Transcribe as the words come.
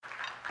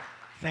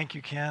Thank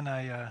you, Ken.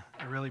 I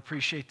really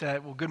appreciate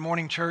that. Well, good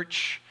morning,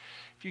 church.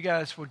 If you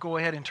guys would go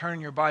ahead and turn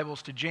your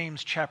Bibles to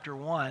James chapter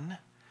 1.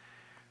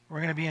 We're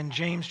going to be in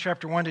James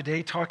chapter 1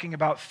 today talking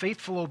about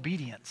faithful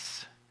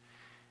obedience.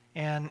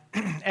 And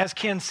as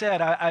Ken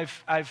said,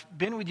 I've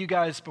been with you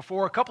guys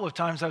before a couple of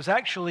times. I was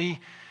actually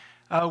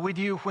with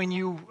you when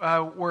you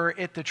were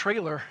at the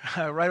trailer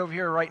right over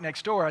here, right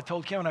next door. I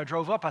told Ken when I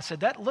drove up, I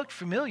said, that looked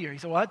familiar. He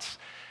said, well,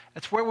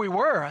 that's where we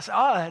were. I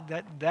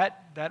said,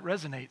 that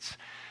resonates.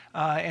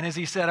 And as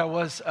he said, I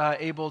was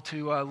able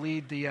to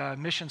lead the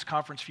missions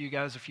conference for you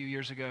guys a few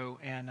years ago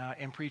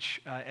and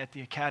preach at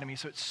the academy.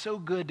 So it's so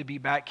good to be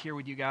back here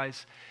with you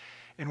guys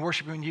and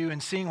worshiping you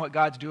and seeing what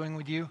God's doing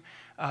with you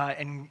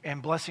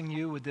and blessing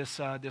you with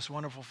this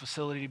wonderful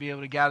facility to be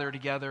able to gather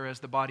together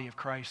as the body of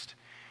Christ.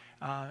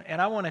 And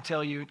I want to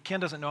tell you, Ken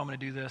doesn't know I'm going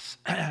to do this,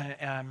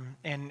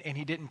 and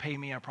he didn't pay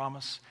me, I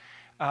promise.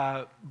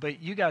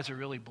 But you guys are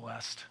really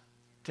blessed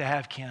to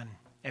have Ken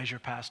as your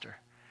pastor.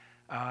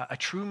 A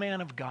true man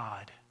of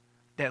God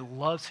that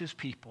loves his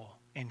people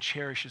and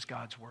cherishes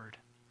God's word.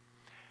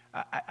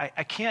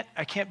 I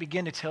can't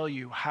begin to tell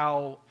you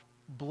how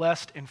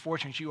blessed and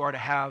fortunate you are to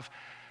have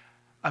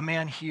a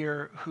man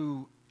here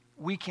who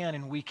week in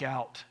and week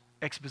out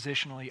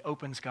expositionally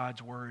opens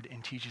God's word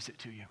and teaches it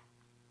to you.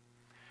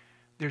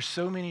 There's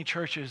so many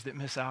churches that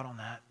miss out on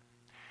that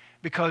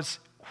because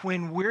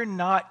when we're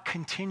not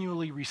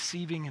continually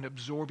receiving and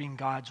absorbing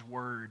God's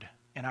word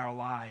in our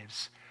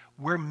lives,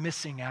 we're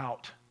missing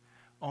out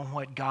on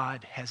what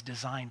God has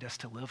designed us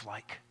to live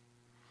like.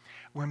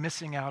 We're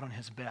missing out on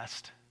his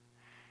best.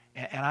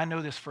 And I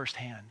know this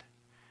firsthand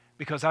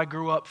because I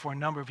grew up for a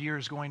number of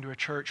years going to a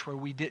church where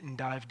we didn't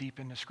dive deep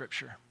into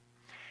Scripture.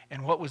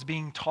 And what was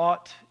being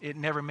taught, it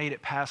never made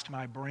it past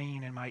my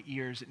brain and my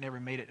ears. It never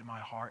made it to my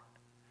heart.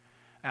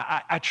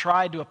 I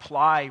tried to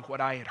apply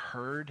what I had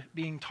heard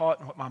being taught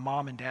and what my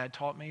mom and dad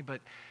taught me, but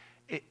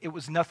it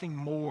was nothing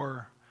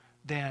more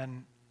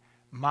than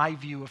my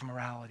view of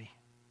morality.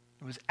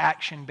 It was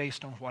action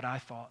based on what I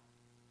thought.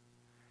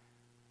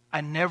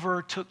 I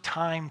never took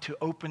time to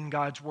open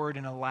God's word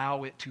and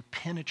allow it to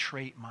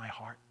penetrate my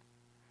heart,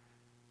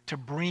 to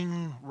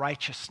bring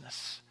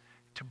righteousness,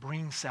 to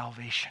bring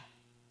salvation.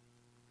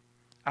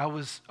 I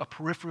was a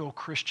peripheral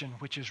Christian,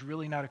 which is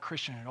really not a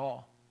Christian at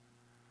all.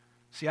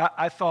 See,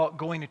 I thought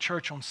going to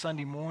church on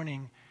Sunday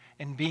morning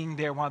and being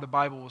there while the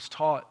Bible was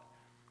taught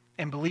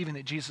and believing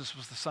that Jesus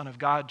was the Son of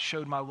God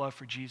showed my love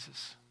for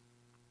Jesus.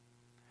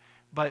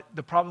 But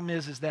the problem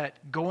is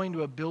that going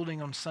to a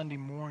building on Sunday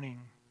morning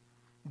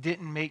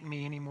didn't make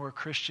me any more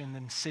Christian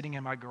than sitting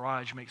in my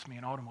garage makes me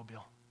an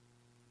automobile.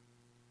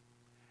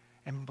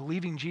 And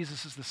believing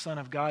Jesus is the Son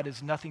of God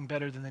is nothing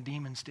better than the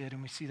demons did,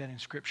 and we see that in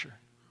Scripture.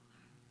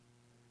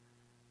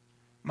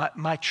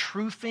 My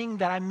true thing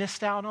that I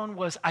missed out on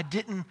was I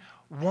didn't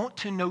want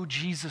to know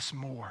Jesus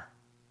more.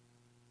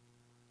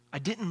 I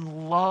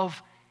didn't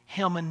love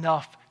him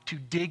enough to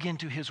dig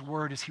into his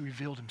word as he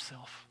revealed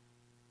himself.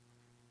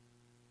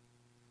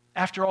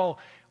 After all,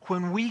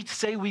 when we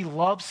say we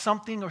love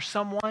something or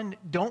someone,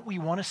 don't we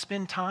want to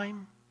spend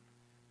time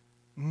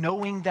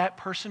knowing that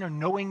person or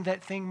knowing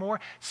that thing more?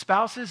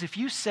 Spouses,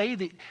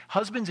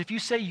 husbands, if you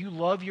say you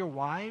love your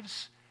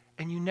wives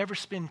and you never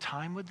spend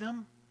time with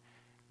them,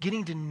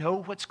 getting to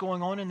know what's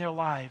going on in their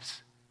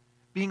lives,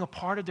 being a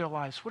part of their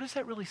lives, what does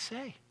that really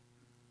say?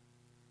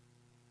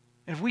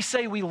 And if we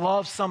say we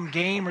love some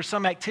game or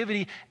some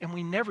activity and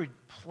we never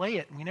play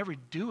it, and we never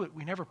do it,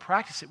 we never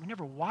practice it, we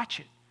never watch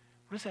it,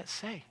 what does that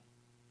say?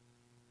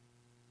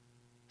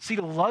 See,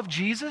 to love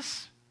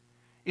Jesus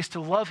is to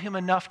love him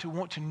enough to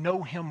want to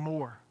know him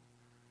more,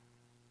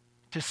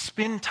 to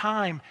spend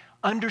time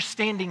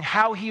understanding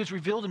how he has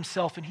revealed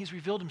himself, and he's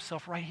revealed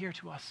himself right here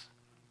to us.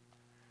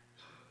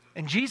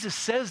 And Jesus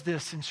says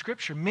this in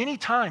Scripture many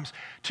times.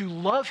 To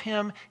love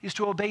him is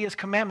to obey his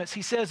commandments.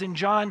 He says in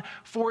John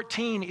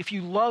 14, if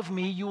you love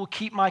me, you will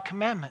keep my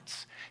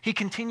commandments. He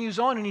continues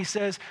on and he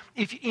says,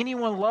 if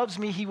anyone loves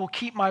me, he will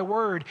keep my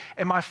word,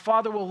 and my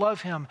Father will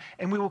love him,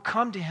 and we will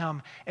come to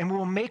him, and we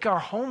will make our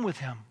home with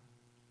him.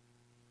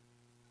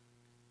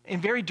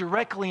 And very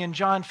directly in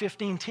John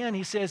 15:10,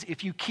 he says,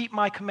 if you keep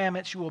my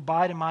commandments, you will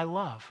abide in my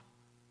love.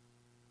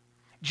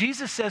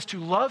 Jesus says to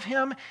love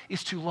him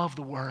is to love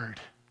the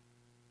word.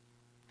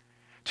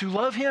 To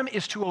love him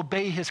is to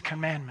obey his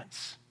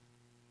commandments.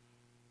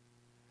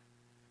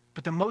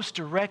 But the most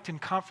direct and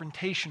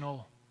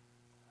confrontational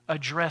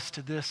address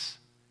to this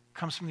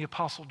comes from the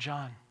Apostle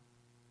John.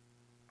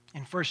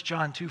 In 1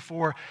 John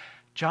 2:4,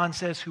 John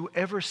says,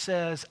 whoever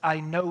says, I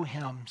know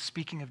him,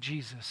 speaking of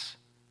Jesus,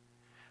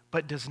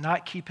 but does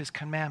not keep his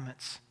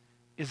commandments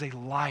is a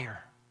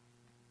liar,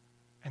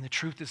 and the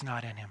truth is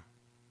not in him.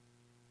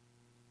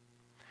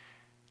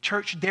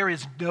 Church, there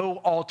is no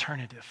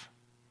alternative.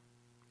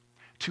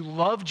 To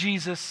love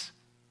Jesus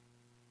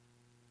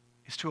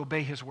is to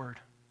obey his word.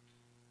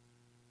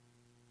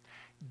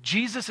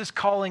 Jesus is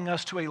calling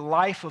us to a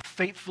life of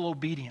faithful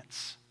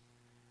obedience.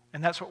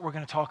 And that's what we're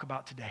going to talk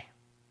about today.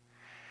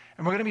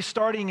 And we're going to be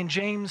starting in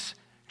James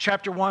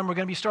chapter 1. We're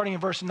going to be starting in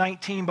verse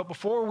 19. But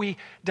before we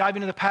dive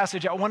into the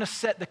passage, I want to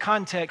set the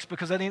context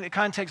because I think the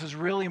context is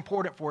really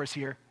important for us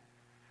here.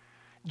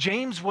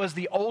 James was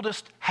the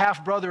oldest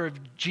half-brother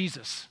of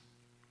Jesus.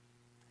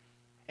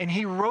 And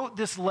he wrote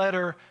this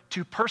letter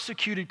to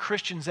persecuted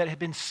Christians that had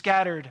been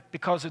scattered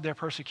because of their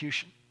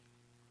persecution.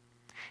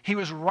 He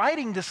was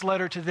writing this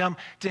letter to them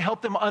to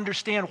help them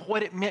understand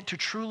what it meant to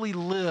truly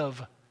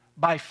live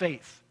by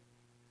faith,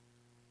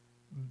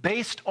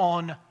 based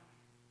on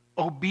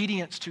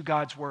obedience to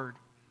God's word.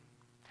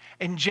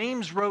 And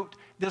James wrote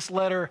this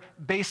letter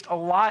based a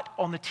lot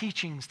on the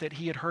teachings that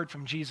he had heard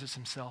from Jesus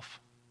himself.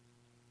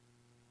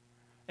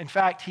 In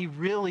fact, he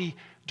really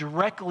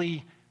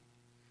directly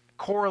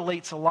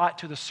correlates a lot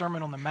to the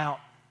Sermon on the Mount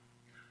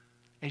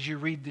as you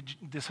read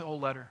this whole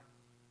letter.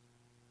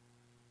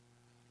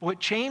 What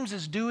James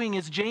is doing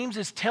is James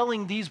is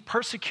telling these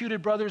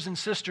persecuted brothers and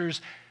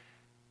sisters,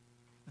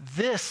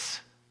 this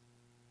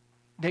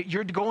that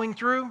you're going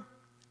through,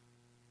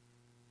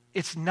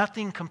 it's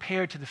nothing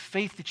compared to the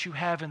faith that you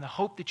have and the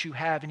hope that you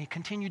have. And he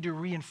continued to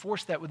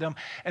reinforce that with them.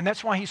 And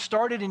that's why he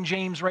started in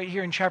James right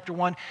here in chapter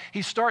 1.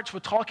 He starts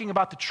with talking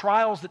about the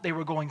trials that they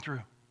were going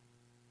through,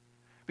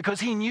 because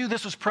he knew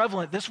this was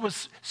prevalent. This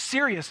was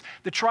serious.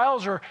 The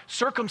trials are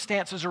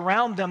circumstances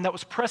around them that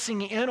was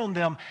pressing in on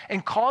them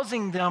and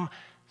causing them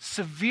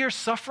severe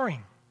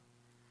suffering.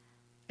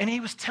 And he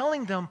was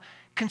telling them,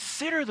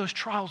 consider those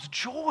trials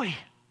joy,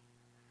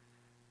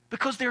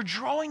 because they're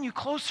drawing you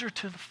closer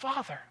to the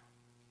Father.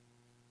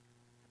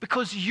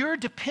 Because you're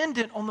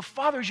dependent on the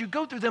Father as you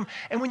go through them.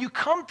 And when you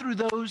come through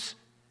those,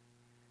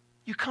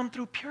 you come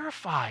through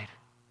purified,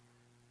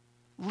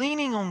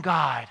 leaning on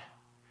God,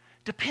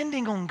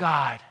 depending on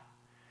God,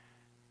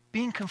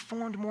 being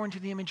conformed more into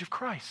the image of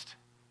Christ.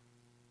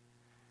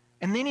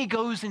 And then he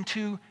goes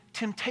into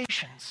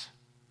temptations.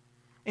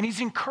 And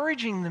he's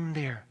encouraging them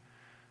there.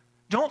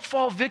 Don't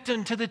fall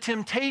victim to the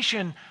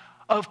temptation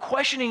of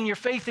questioning your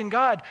faith in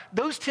God.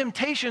 Those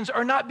temptations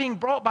are not being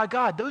brought by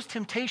God. Those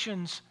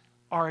temptations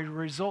are a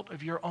result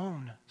of your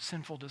own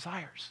sinful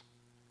desires.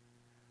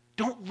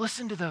 Don't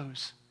listen to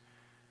those.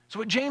 So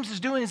what James is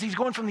doing is he's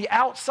going from the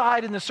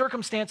outside and the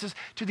circumstances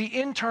to the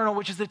internal,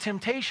 which is the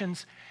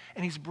temptations,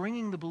 and he's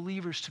bringing the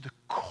believers to the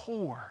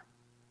core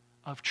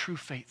of true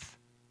faith,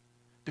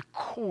 the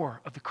core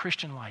of the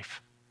Christian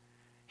life.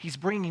 He's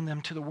bringing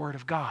them to the Word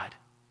of God.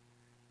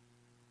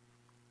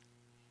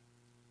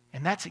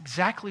 And that's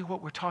exactly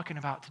what we're talking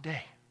about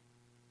today.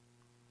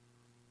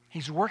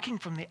 He's working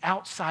from the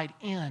outside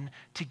in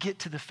to get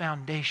to the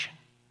foundation.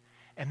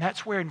 And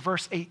that's where in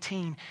verse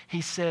 18 he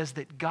says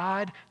that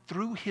God,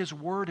 through his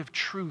word of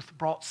truth,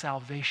 brought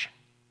salvation.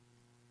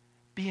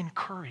 Be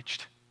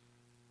encouraged.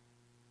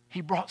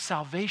 He brought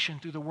salvation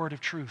through the word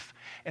of truth.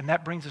 And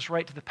that brings us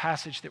right to the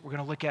passage that we're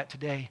going to look at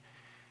today.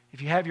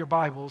 If you have your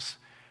Bibles,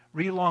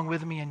 read along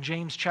with me in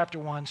James chapter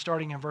 1,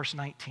 starting in verse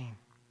 19.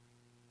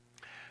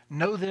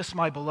 Know this,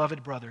 my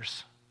beloved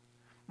brothers,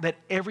 that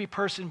every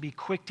person be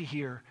quick to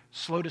hear,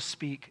 slow to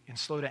speak, and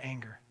slow to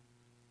anger.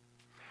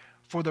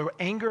 For the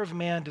anger of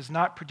man does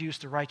not produce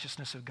the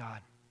righteousness of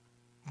God.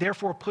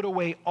 Therefore put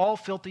away all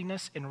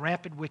filthiness and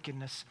rampant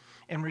wickedness,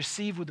 and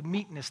receive with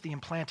meekness the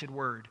implanted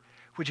word,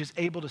 which is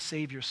able to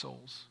save your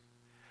souls.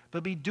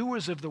 But be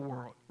doers of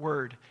the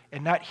word,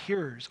 and not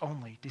hearers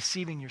only,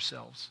 deceiving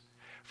yourselves.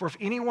 For if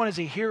anyone is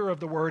a hearer of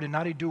the word and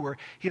not a doer,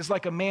 he is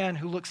like a man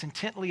who looks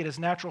intently at his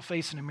natural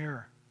face in a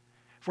mirror.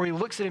 For he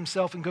looks at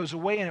himself and goes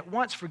away and at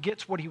once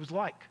forgets what he was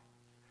like.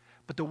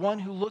 But the one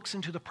who looks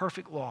into the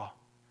perfect law,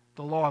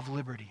 the law of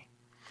liberty,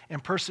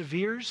 and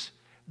perseveres,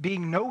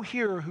 being no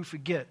hearer who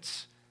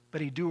forgets, but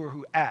a doer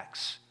who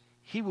acts,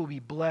 he will be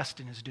blessed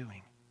in his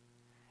doing.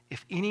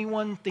 If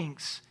anyone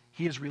thinks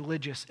he is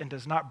religious and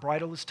does not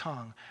bridle his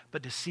tongue,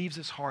 but deceives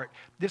his heart,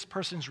 this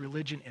person's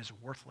religion is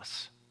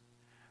worthless.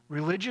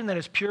 Religion that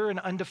is pure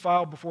and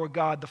undefiled before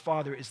God the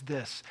Father is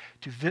this: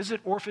 to visit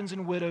orphans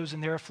and widows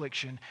in their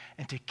affliction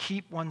and to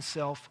keep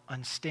oneself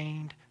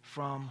unstained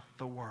from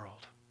the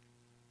world.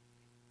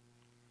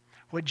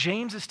 What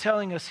James is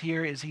telling us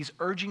here is he's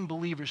urging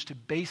believers to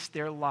base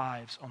their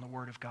lives on the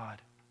Word of God.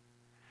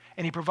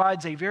 And he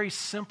provides a very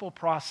simple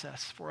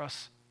process for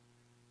us.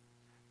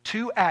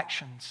 2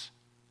 actions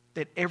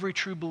that every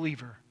true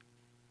believer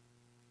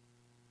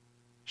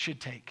should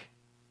take.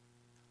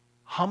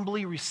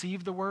 Humbly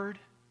receive the Word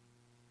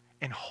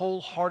and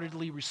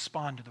wholeheartedly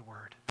respond to the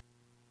word.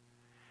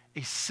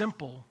 A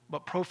simple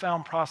but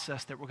profound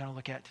process that we're going to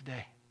look at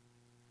today.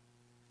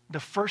 The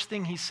first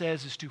thing he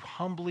says is to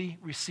humbly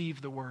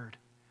receive the word.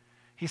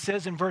 He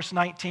says in verse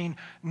 19,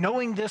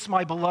 knowing this,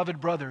 my beloved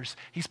brothers.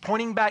 He's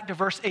pointing back to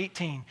verse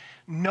 18.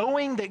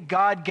 Knowing that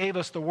God gave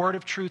us the word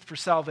of truth for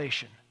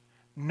salvation.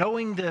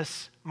 Knowing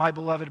this, my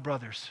beloved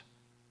brothers.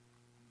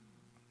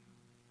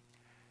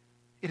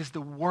 It is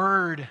the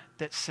word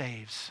that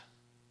saves.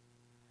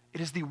 It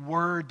is the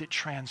word that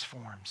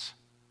transforms.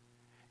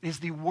 It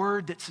is the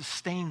word that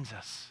sustains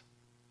us.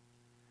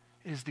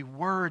 It is the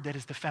word that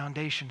is the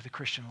foundation of the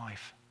Christian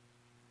life.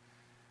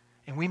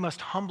 And we must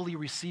humbly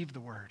receive the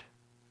word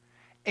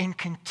and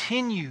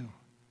continue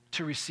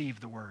to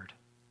receive the word.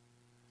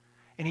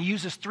 And he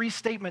uses three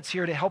statements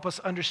here to help us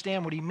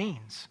understand what he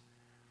means.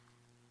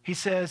 He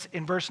says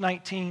in verse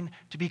 19,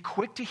 to be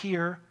quick to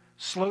hear,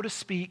 slow to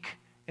speak,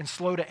 and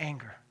slow to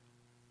anger.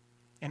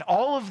 And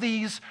all of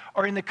these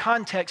are in the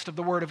context of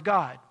the Word of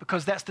God,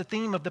 because that's the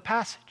theme of the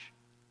passage.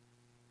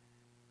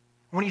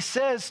 When he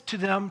says to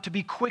them to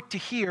be quick to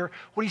hear,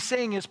 what he's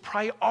saying is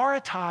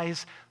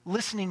prioritize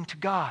listening to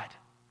God.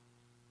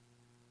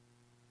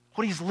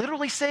 What he's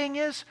literally saying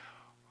is,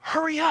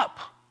 hurry up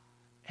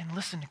and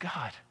listen to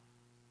God.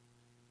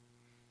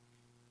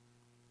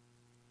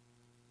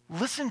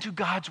 Listen to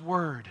God's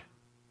Word.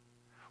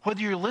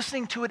 Whether you're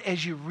listening to it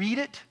as you read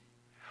it,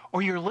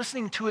 or you're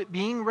listening to it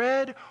being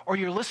read, or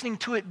you're listening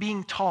to it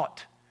being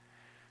taught.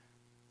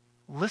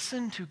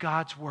 Listen to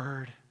God's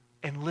Word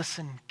and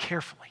listen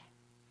carefully.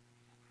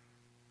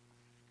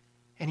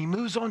 And he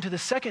moves on to the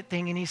second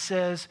thing and he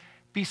says,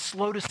 be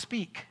slow to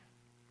speak.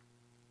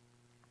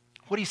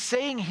 What he's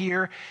saying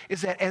here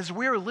is that as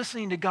we're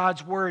listening to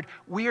God's Word,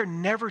 we are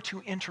never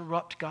to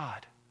interrupt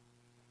God.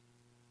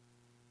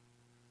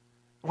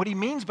 What he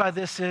means by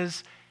this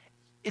is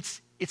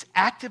it's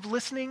active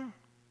listening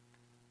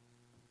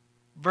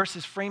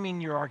versus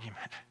framing your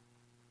argument.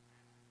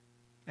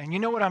 And you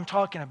know what I'm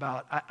talking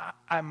about.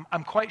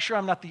 I'm quite sure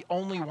I'm not the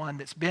only one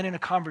that's been in a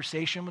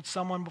conversation with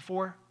someone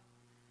before.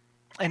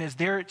 And as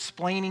they're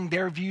explaining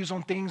their views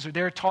on things or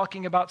they're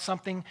talking about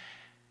something,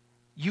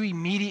 you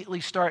immediately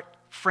start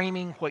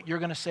framing what you're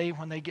going to say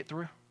when they get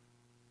through.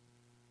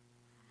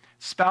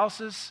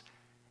 Spouses,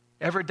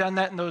 ever done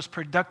that in those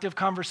productive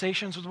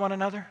conversations with one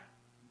another?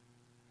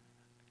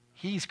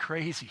 He's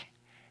crazy.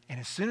 And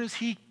as soon as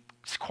he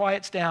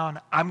quiets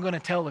down, I'm going to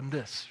tell him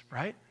this,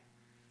 right?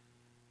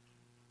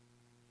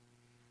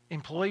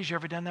 Employees, you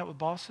ever done that with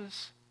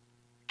bosses?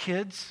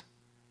 Kids,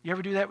 you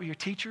ever do that with your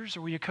teachers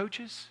or with your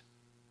coaches?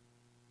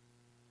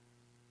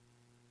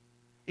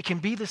 It can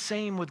be the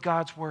same with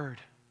God's Word.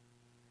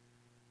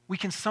 We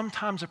can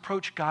sometimes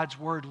approach God's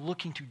Word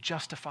looking to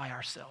justify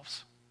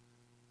ourselves,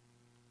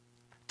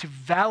 to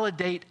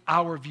validate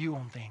our view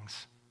on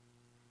things.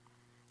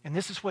 And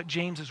this is what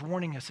James is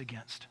warning us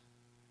against.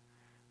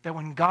 That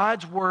when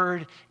God's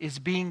Word is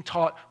being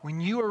taught, when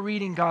you are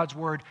reading God's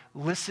Word,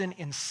 listen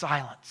in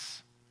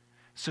silence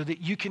so that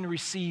you can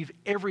receive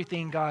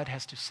everything God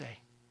has to say.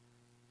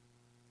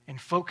 And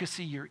focus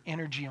your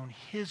energy on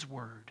His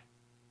Word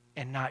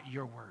and not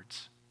your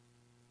words.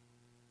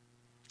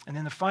 And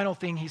then the final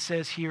thing he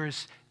says here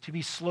is to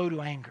be slow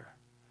to anger.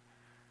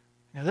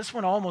 Now this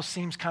one almost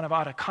seems kind of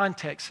out of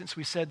context since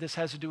we said this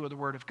has to do with the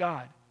Word of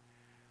God.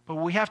 But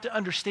what we have to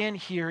understand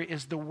here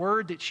is the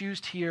word that's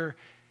used here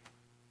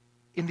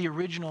in the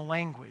original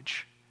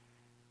language.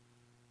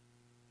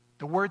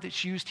 The word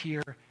that's used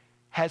here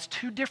has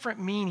two different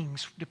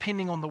meanings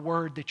depending on the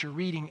word that you're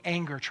reading,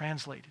 anger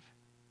translated.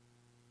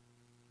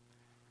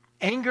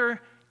 Anger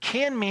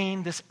can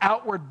mean this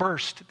outward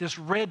burst, this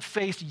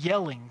red-faced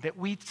yelling that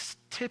we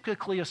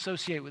typically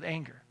associate with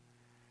anger.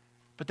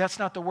 But that's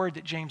not the word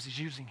that James is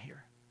using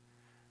here.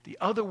 The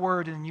other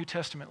word in the New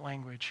Testament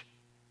language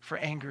for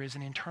anger is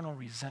an internal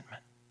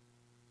resentment.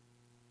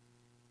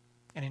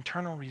 An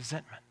internal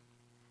resentment.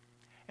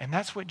 And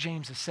that's what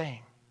James is saying.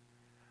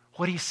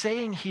 What he's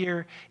saying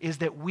here is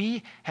that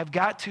we have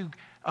got to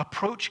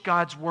approach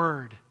God's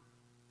Word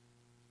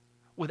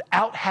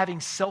without having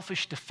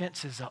selfish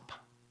defenses up.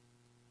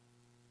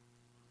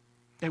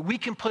 That we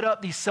can put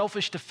up these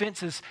selfish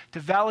defenses to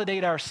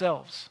validate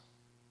ourselves.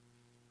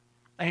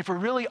 And if we're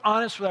really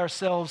honest with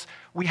ourselves,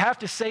 we have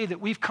to say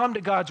that we've come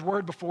to God's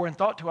Word before and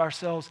thought to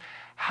ourselves,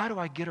 how do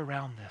I get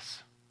around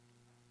this?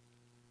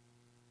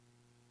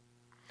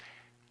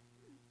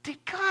 Did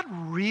God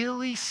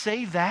really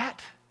say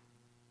that?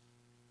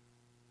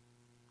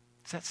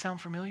 Does that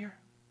sound familiar?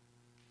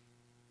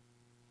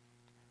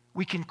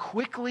 We can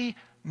quickly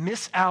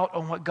miss out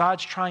on what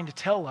God's trying to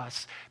tell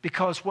us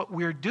because what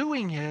we're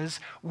doing is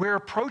we're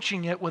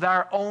approaching it with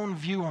our own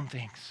view on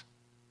things.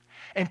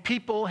 And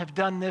people have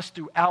done this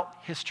throughout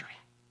history.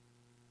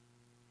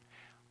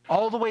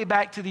 All the way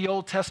back to the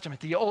Old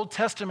Testament. The Old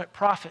Testament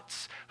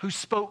prophets who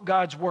spoke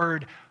God's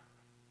word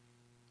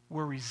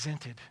were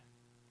resented.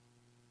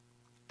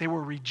 They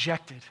were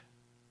rejected.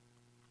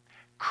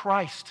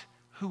 Christ,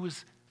 who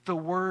was the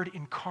Word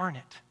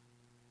incarnate,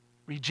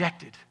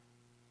 rejected.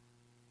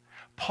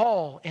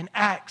 Paul in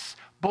Acts,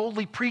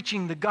 boldly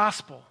preaching the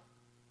gospel,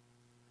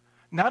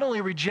 not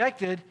only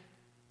rejected,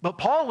 but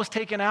Paul was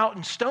taken out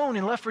and stoned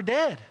and left for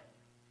dead.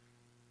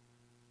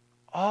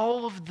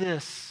 All of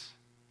this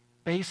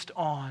based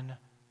on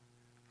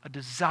a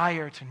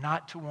desire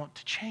to want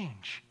to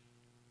change.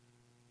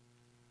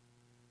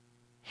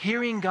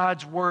 Hearing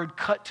God's word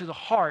cut to the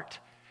heart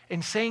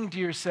and saying to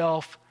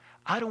yourself,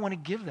 I don't want to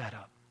give that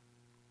up.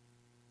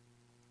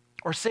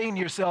 Or saying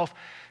to yourself,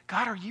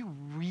 God, are you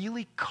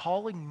really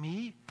calling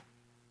me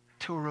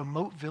to a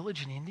remote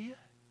village in India?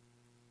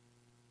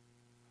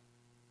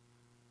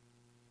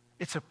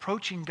 It's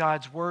approaching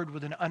God's word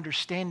with an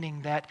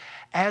understanding that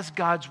as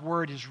God's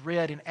word is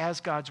read and as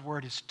God's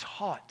word is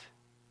taught,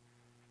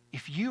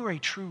 if you are a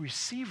true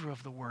receiver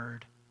of the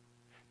word,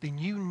 then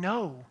you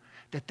know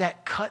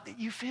that cut that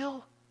you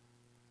feel,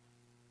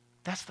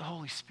 that's the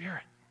Holy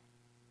Spirit.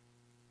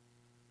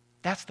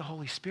 That's the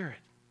Holy Spirit.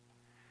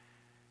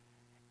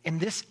 And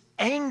this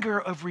anger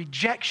of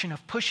rejection,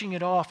 of pushing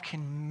it off,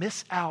 can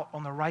miss out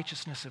on the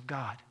righteousness of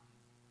God.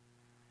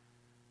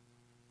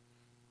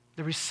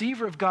 The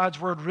receiver of God's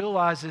word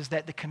realizes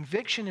that the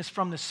conviction is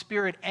from the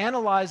Spirit,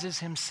 analyzes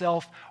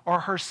himself or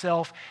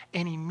herself,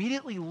 and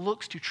immediately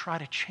looks to try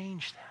to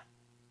change that.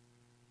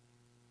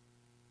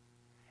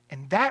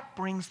 And that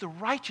brings the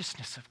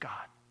righteousness of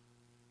God.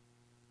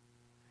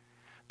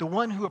 The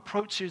one who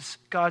approaches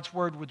God's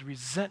word with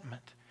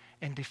resentment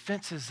and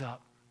defenses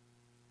up,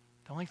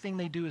 the only thing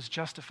they do is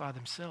justify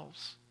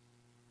themselves.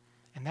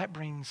 And that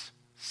brings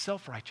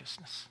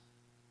self-righteousness.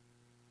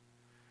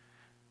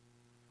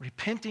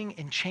 Repenting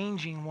and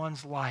changing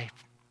one's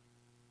life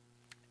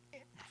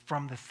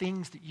from the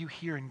things that you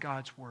hear in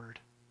God's word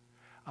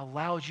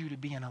allows you to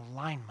be in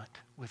alignment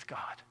with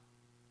God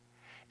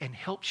and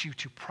helps you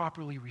to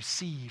properly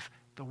receive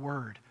the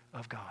word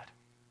of God.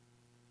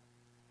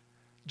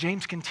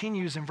 James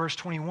continues in verse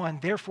 21,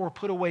 "Therefore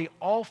put away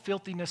all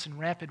filthiness and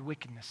rampant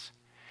wickedness,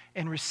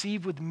 and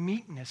receive with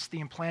meekness the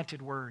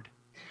implanted word,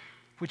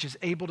 which is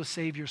able to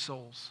save your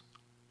souls."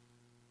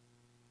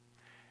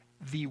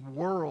 The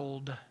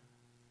world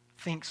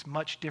thinks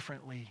much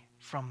differently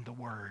from the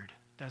word,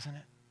 doesn't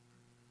it?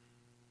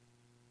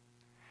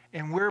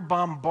 And we're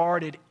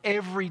bombarded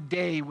every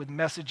day with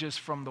messages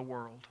from the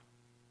world.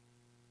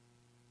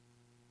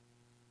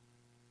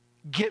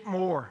 Get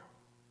more.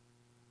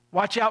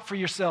 Watch out for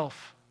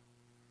yourself.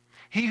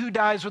 He who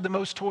dies with the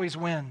most toys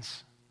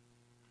wins.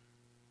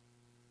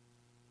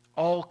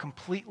 All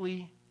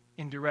completely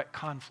in direct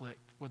conflict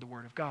with the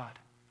Word of God.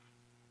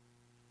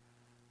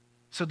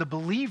 So the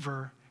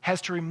believer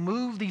has to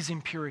remove these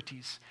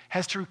impurities,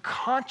 has to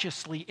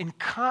consciously and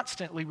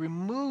constantly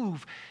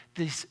remove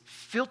this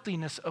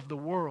filthiness of the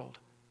world.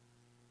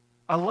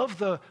 I love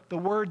the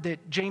word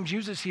that James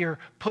uses here,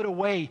 put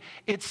away.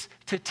 It's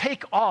to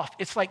take off.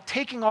 It's like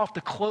taking off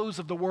the clothes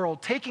of the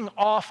world, taking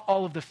off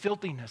all of the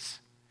filthiness,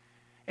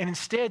 and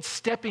instead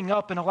stepping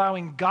up and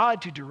allowing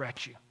God to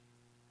direct you.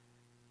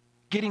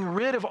 Getting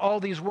rid of all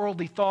these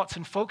worldly thoughts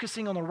and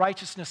focusing on the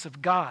righteousness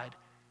of God,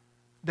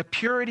 the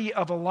purity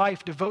of a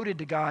life devoted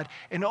to God,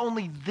 and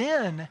only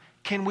then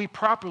can we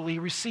properly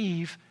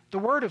receive the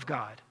Word of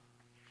God.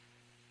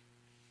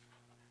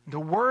 The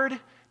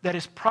Word that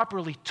is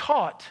properly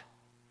taught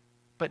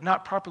but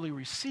not properly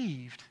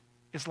received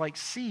is like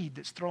seed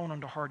that's thrown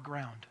onto hard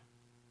ground.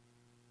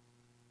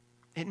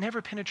 It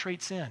never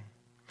penetrates in.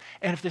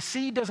 And if the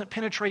seed doesn't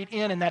penetrate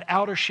in and that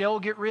outer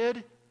shell get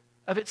rid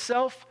of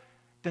itself,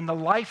 then the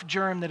life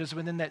germ that is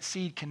within that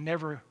seed can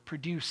never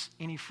produce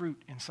any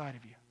fruit inside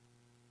of you.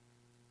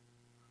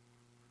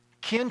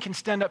 Ken can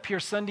stand up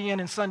here Sunday in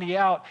and Sunday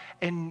out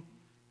and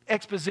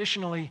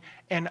expositionally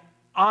and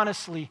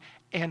honestly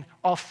and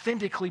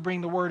authentically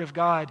bring the Word of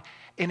God.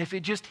 And if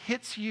it just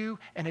hits you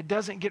and it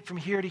doesn't get from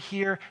here to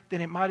here,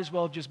 then it might as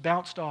well have just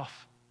bounced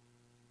off.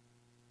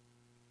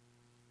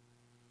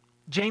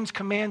 James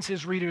commands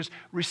his readers,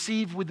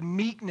 receive with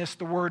meekness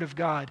the word of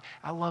God.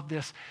 I love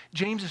this.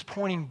 James is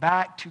pointing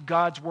back to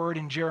God's word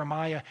in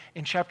Jeremiah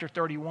in chapter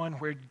 31,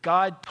 where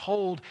God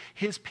told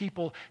his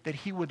people that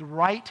he would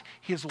write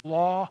his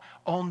law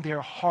on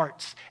their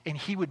hearts, and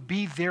he would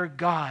be their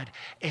God,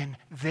 and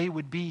they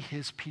would be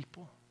his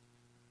people.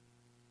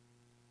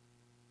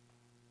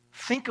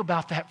 Think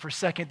about that for a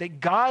second, that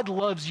God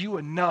loves you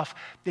enough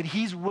that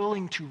he's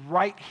willing to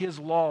write his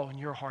law in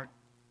your heart,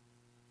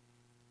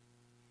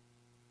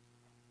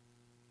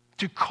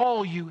 to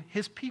call you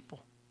his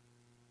people.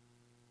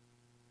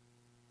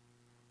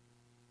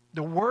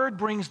 The word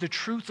brings the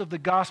truth of the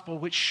gospel,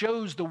 which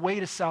shows the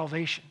way to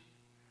salvation.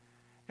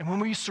 And when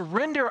we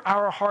surrender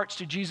our hearts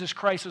to Jesus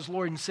Christ as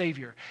Lord and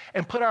Savior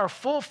and put our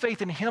full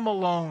faith in him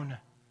alone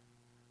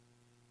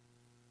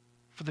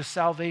for the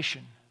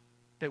salvation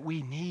that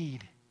we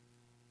need,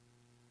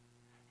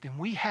 then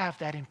we have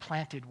that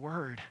implanted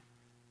word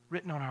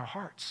written on our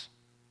hearts.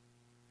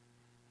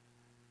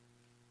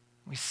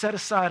 We set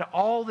aside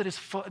all that is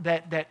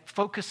that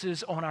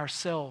focuses on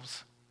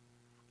ourselves,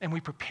 and we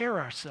prepare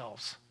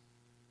ourselves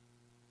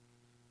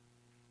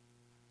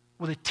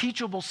with a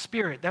teachable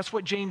spirit. That's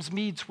what James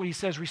means when he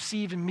says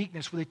receive in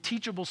meekness. With a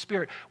teachable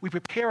spirit, we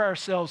prepare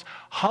ourselves,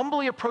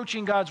 humbly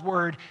approaching God's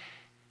word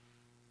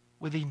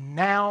with a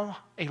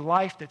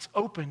life that's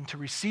open to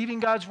receiving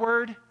God's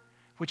word,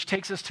 which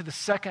takes us to the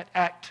second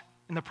act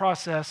in the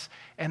process,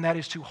 and that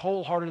is to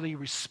wholeheartedly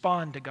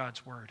respond to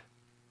God's word.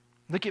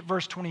 Look at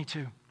verse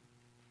 22.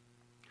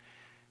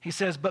 He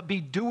says, but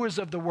be doers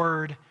of the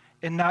word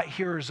and not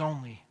hearers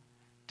only,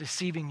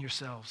 deceiving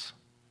yourselves.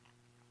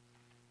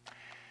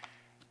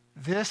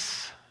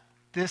 This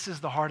is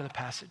the heart of the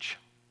passage.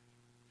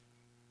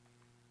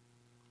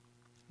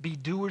 Be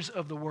doers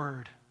of the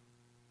word.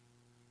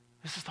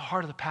 This is the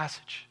heart of the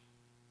passage.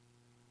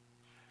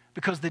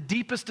 Because the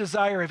deepest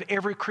desire of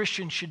every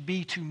Christian should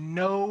be to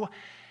know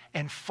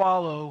and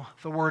follow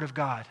the word of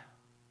God.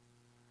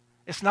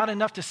 It's not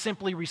enough to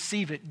simply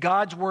receive it.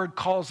 God's word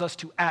calls us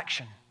to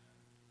action.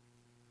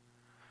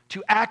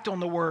 to act on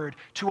the Word,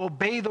 to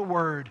obey the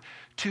Word,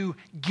 to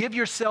give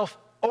yourself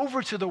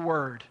over to the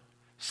Word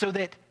so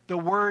that the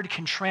Word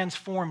can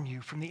transform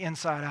you from the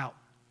inside out.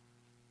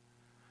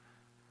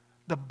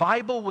 The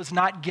Bible was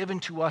not given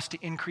to us to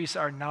increase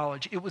our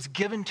knowledge. It was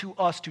given to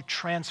us to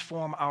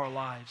transform our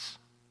lives.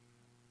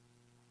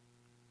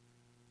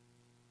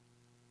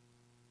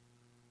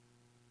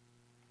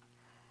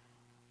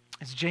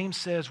 As James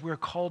says, we're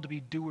called to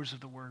be doers of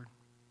the Word.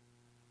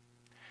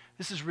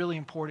 This is really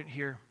important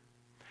here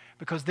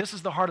because this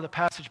is the heart of the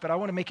passage, but I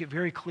want to make it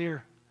very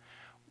clear.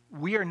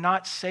 We are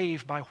not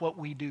saved by what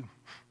we do.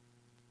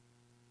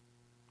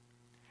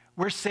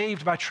 We're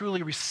saved by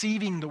truly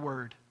receiving the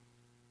Word,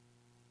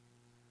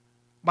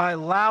 by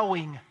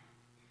allowing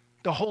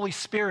the Holy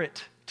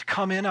Spirit to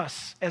come in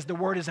us as the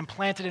Word is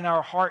implanted in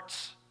our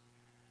hearts,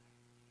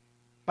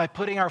 by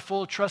putting our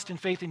full trust and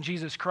faith in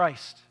Jesus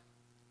Christ.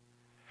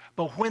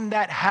 But when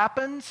that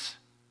happens,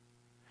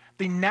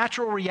 the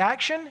natural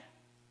reaction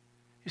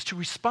is to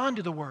respond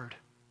to the Word.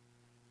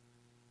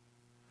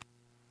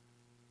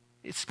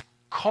 It's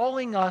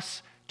calling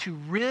us to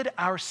rid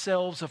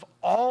ourselves of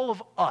all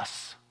of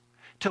us,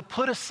 to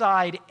put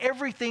aside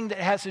everything that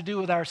has to do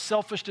with our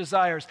selfish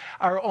desires,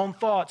 our own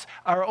thoughts,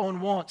 our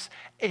own wants,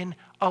 and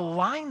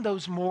align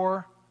those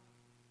more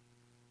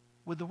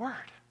with the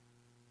Word.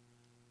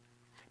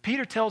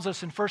 Peter tells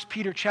us in 1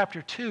 Peter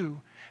chapter 2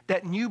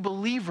 that new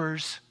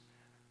believers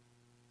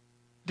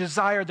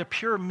desire the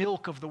pure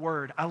milk of the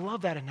Word. I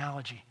love that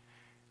analogy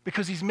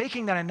because he's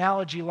making that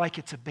analogy like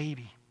it's a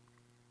baby.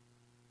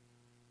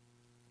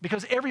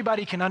 Because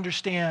everybody can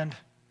understand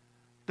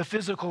the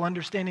physical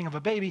understanding of a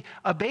baby.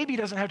 A baby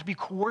doesn't have to be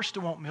coerced to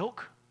want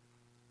milk.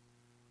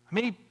 How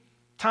many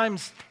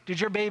times did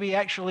your baby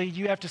actually,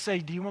 you have to say,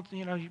 do you want,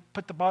 you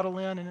put the bottle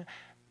in and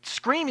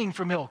screaming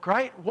for milk,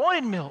 right?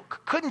 Wanted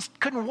milk,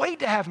 couldn't wait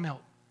to have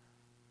milk.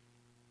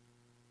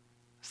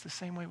 It's the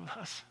same way with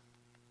us.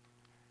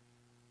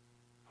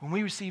 When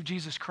we receive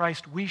Jesus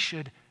Christ, we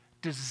should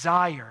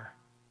desire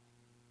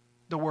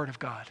the Word of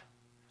God.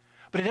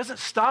 But it doesn't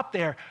stop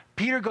there.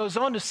 Peter goes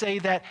on to say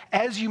that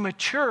as you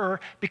mature,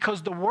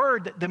 because the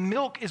Word, the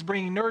milk is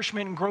bringing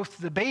nourishment and growth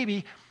to the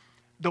baby,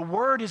 the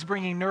Word is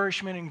bringing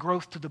nourishment and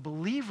growth to the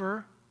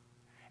believer.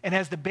 And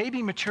as the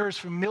baby matures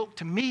from milk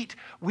to meat,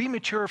 we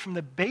mature from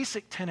the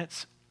basic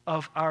tenets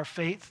of our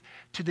faith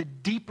to the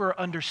deeper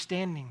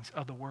understandings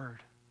of the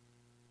Word.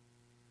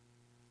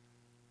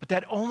 But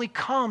that only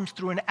comes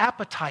through an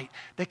appetite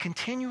that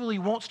continually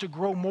wants to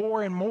grow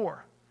more and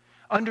more,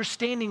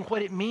 understanding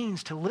what it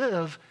means to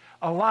live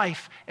a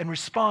life and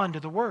respond to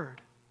the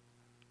Word.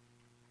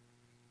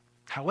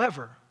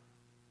 However,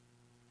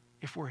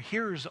 if we're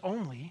hearers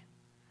only,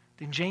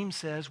 then James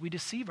says we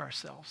deceive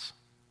ourselves,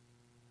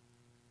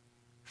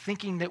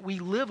 thinking that we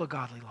live a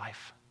godly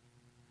life.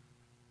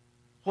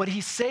 What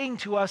he's saying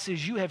to us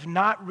is you have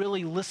not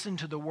really listened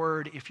to the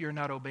Word if you're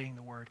not obeying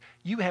the Word.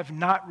 You have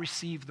not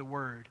received the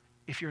Word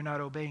if you're not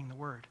obeying the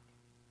Word.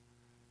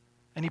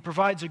 And he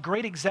provides a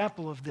great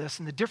example of this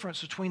and the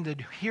difference between the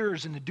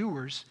hearers and the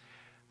doers.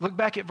 Look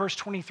back at verse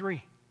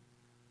 23.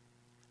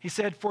 He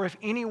said, "For if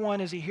anyone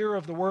is a hearer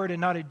of the Word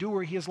and not a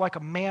doer, he is like a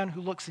man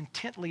who looks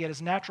intently at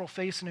his natural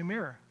face in a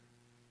mirror.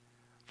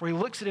 For he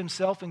looks at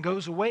himself and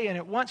goes away and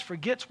at once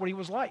forgets what he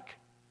was like.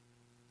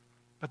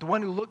 But the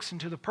one who looks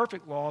into the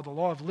perfect law, the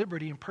law of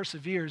liberty, and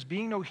perseveres,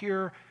 being no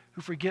hearer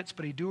who forgets,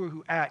 but a doer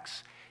who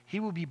acts, he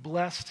will be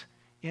blessed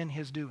in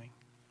his doing."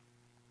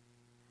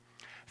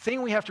 The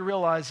thing we have to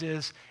realize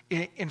is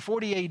in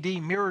 40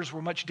 AD, mirrors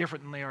were much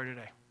different than they are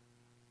today.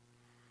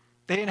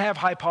 They didn't have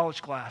high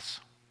polished glass.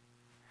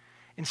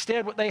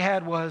 Instead, what they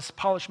had was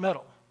polished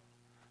metal,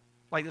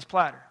 like this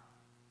platter,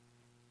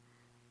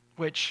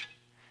 which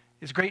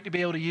is great to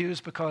be able to use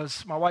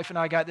because my wife and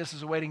I got this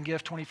as a wedding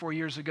gift 24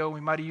 years ago.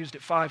 We might have used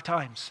it 5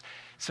 times.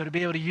 So to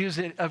be able to use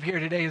it up here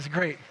today is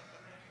great.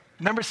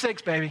 Number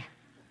 6, baby.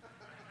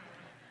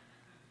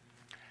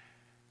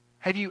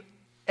 Have you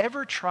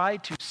ever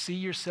tried to see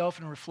yourself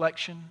in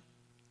reflection?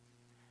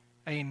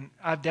 I mean,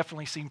 I've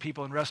definitely seen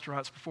people in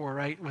restaurants before,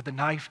 right, with a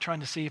knife trying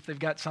to see if they've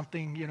got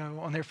something,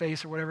 on their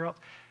face or whatever else.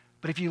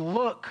 But if you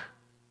look,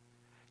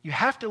 you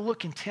have to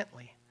look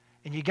intently,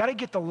 and you got to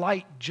get the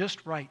light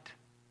just right.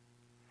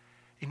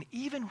 And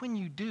even when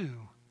you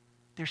do,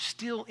 there's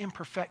still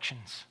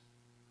imperfections.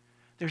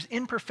 There's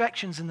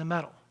imperfections in the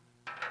metal,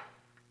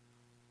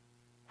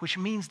 which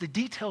means the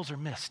details are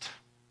missed.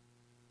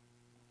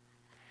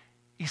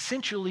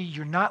 Essentially,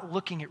 you're not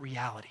looking at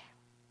reality.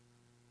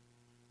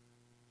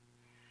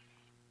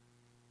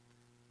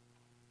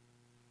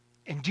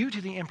 And due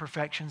to the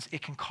imperfections,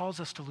 it can cause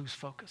us to lose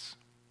focus.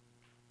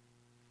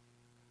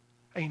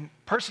 I mean,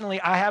 personally,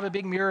 I have a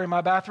big mirror in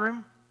my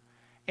bathroom,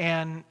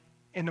 and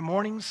in the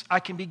mornings, I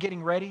can be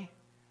getting ready,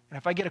 and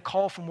if I get a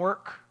call from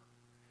work,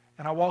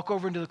 and I walk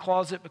over into the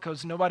closet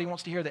because nobody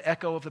wants to hear the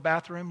echo of the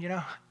bathroom,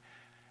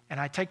 and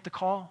I take the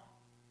call,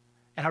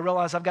 and I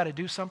realize I've got to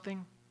do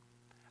something,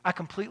 I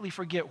completely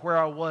forget where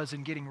I was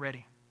in getting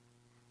ready.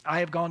 I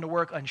have gone to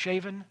work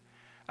unshaven.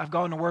 I've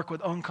gone to work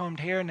with uncombed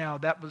hair now.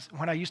 That was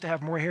when I used to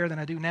have more hair than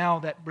I do now.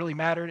 That really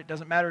mattered. It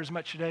doesn't matter as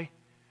much today.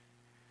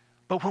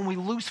 But when we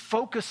lose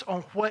focus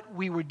on what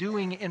we were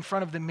doing in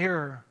front of the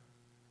mirror,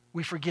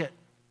 we forget.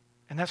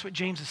 And that's what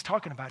James is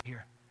talking about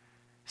here.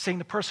 Saying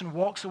the person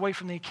walks away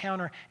from the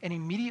encounter and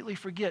immediately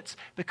forgets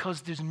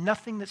because there's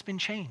nothing that's been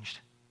changed.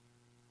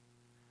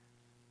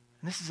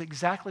 And this is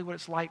exactly what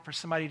it's like for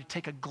somebody to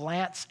take a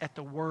glance at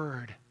the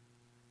Word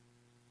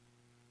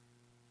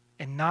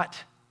and not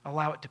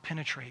allow it to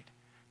penetrate,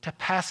 to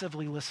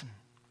passively listen.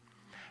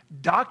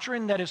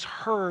 Doctrine that is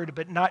heard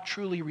but not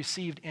truly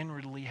received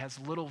inwardly has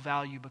little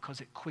value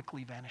because it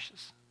quickly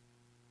vanishes.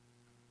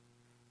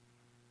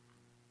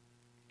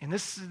 And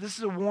this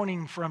is a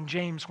warning from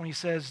James when he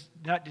says,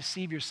 not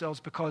deceive yourselves,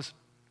 because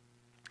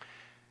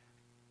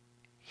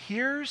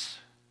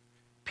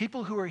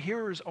people who are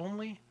hearers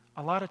only,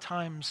 a lot of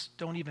times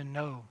don't even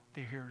know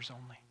they're hearers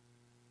only.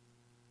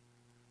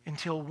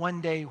 Until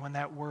one day when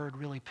that word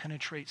really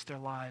penetrates their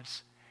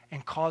lives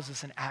and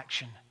causes an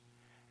action,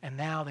 and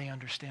now they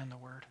understand the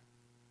word.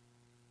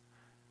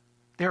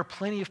 There are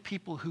plenty of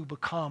people who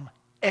become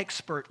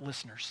expert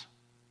listeners.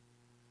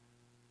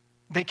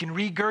 They can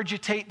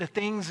regurgitate the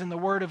things in the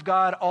Word of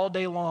God all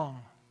day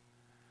long,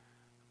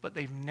 but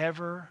they've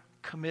never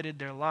committed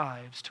their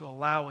lives to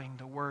allowing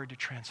the Word to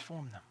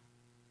transform them.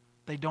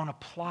 They don't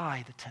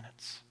apply the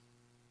tenets.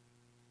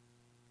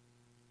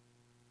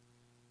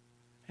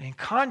 And in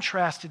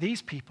contrast to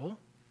these people,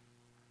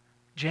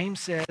 James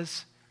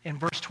says in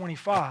verse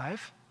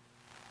 25,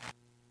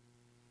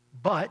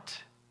 but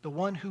the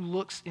one who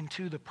looks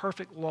into the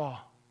perfect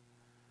law.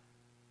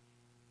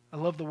 I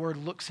love the word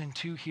looks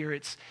into here.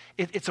 It's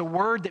a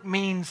word that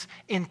means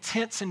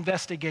intense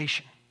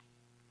investigation.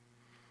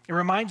 It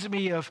reminds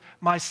me of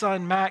my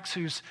son Max,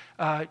 who's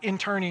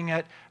interning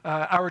at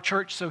our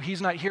church, so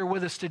he's not here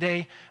with us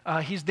today.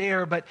 He's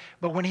there, but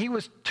when he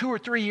was 2 or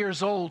 3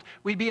 years old,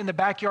 we'd be in the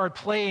backyard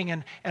playing,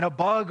 and a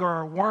bug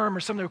or a worm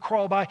or something would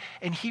crawl by,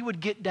 and he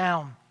would get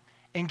down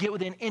and get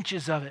within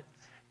inches of it,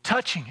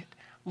 touching it,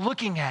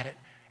 looking at it,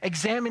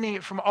 examining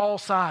it from all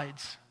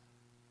sides.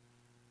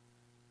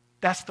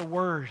 That's the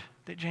word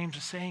that James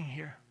is saying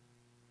here.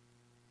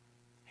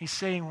 He's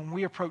saying when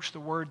we approach the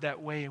word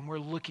that way and we're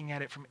looking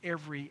at it from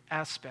every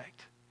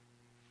aspect,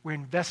 we're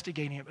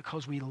investigating it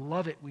because we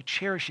love it, we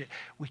cherish it,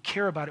 we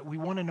care about it, we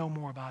want to know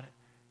more about it.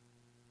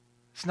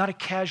 It's not a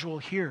casual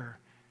hearer.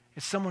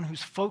 It's someone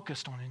who's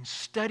focused on and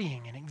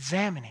studying and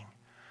examining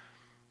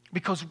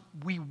because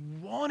we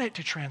want it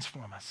to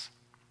transform us.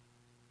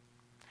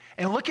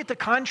 And look at the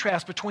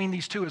contrast between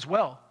these two as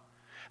well.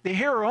 The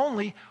hearer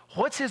only,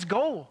 what's his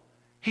goal?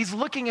 He's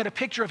looking at a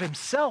picture of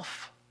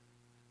himself.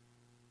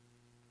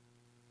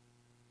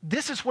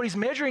 This is what he's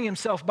measuring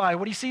himself by,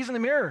 what he sees in the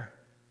mirror.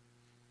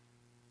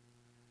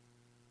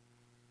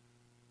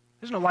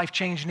 There's no life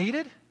change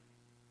needed.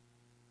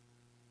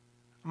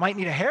 Might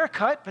need a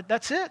haircut, but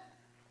that's it.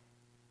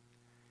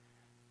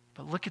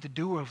 But look at the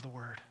doer of the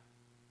word.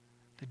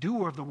 The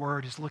doer of the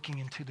word is looking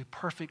into the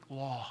perfect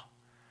law.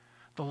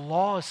 The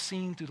law is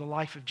seen through the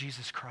life of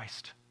Jesus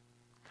Christ.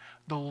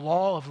 The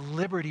law of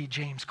liberty,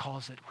 James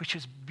calls it, which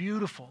is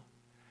beautiful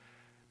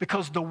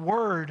because the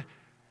word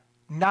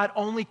not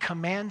only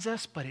commands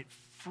us, but it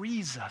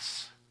frees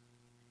us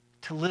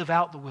to live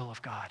out the will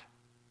of God.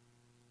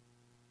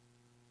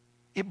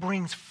 It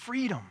brings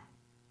freedom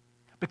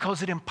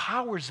because it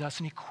empowers us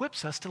and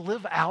equips us to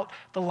live out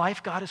the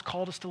life God has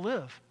called us to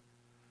live.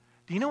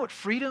 Do you know what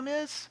freedom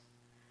is?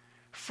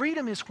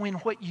 Freedom is when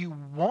what you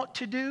want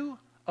to do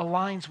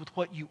aligns with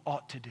what you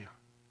ought to do.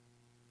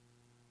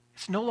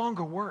 It's no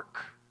longer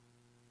work.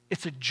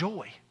 It's a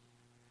joy.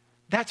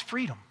 That's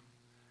freedom.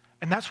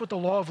 And that's what the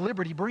law of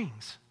liberty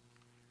brings.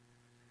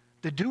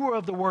 The doer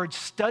of the word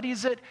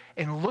studies it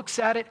and looks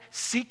at it,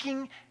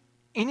 seeking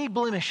any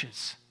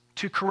blemishes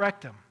to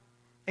correct them.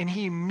 And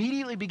he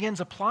immediately begins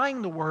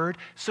applying the word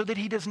so that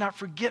he does not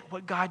forget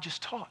what God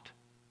just taught.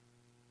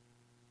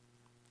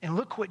 And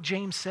look what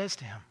James says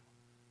to him.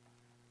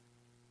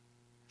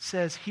 It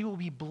says he will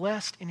be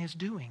blessed in his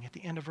doing at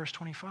the end of verse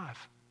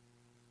 25.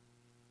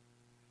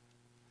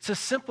 It's a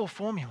simple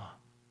formula.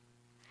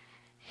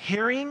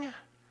 Hearing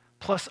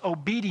plus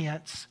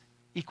obedience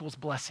equals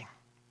blessing.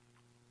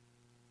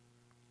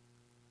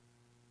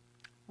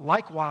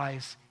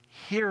 Likewise,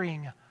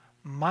 hearing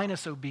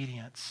minus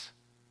obedience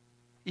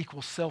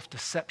equals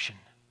self-deception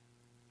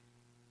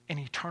and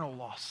eternal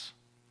loss.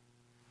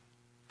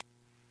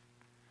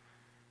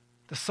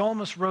 The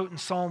psalmist wrote in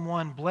Psalm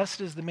 1,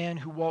 "Blessed is the man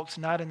who walks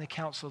not in the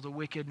counsel of the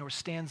wicked, nor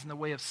stands in the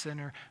way of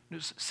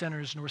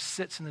sinners, nor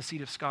sits in the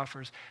seat of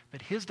scoffers,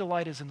 but his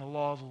delight is in the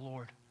law of the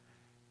Lord.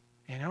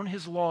 And on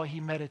his law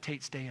he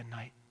meditates day and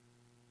night."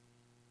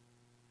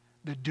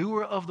 The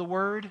doer of the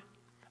word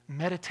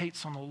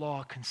meditates on the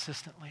law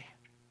consistently,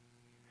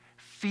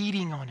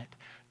 feeding on it,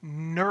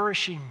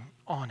 nourishing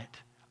on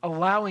it,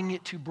 allowing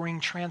it to bring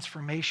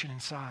transformation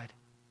inside.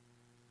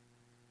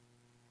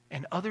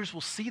 And others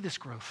will see this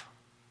growth.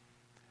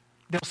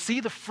 They'll see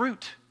the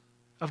fruit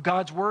of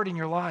God's word in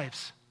your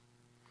lives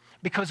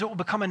because it will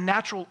become a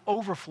natural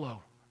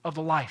overflow of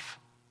the life.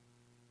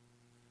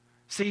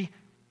 See,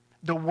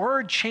 the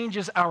Word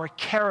changes our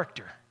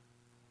character.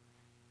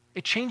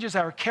 It changes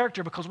our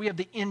character because we have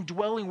the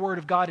indwelling Word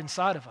of God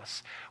inside of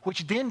us,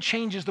 which then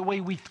changes the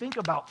way we think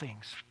about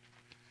things.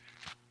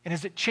 And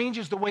as it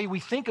changes the way we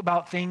think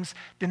about things,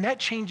 then that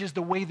changes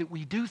the way that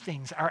we do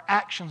things, our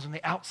actions on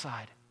the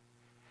outside.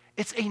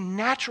 It's a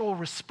natural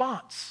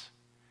response.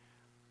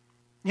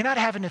 You're not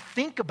having to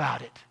think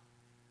about it.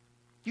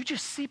 You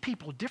just see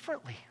people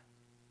differently.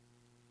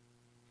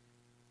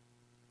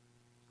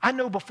 I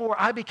know before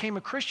I became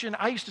a Christian,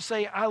 I used to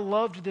say, I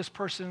loved this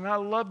person and I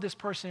loved this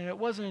person, and it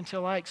wasn't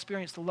until I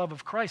experienced the love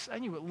of Christ I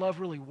knew what love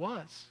really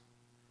was.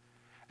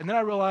 And then I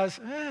realized,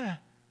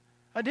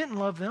 I didn't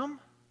love them.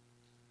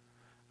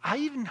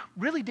 I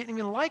really didn't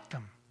even like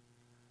them.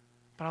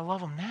 But I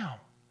love them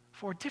now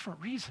for a different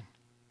reason.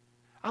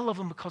 I love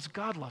them because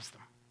God loves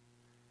them.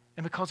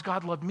 And because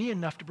God loved me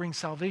enough to bring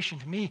salvation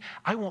to me,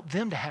 I want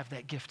them to have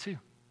that gift too.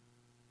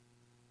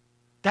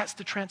 That's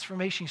the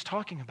transformation he's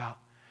talking about.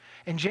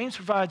 And James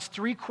provides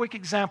 3 quick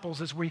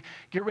examples as we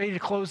get ready to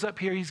close up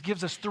here. He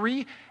gives us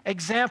 3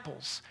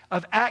 examples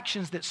of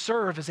actions that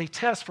serve as a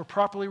test for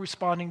properly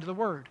responding to the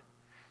word.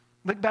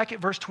 Look back at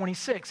verse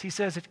 26. He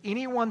says, if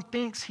anyone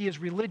thinks he is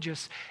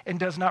religious and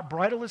does not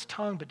bridle his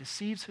tongue but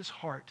deceives his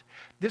heart,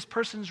 this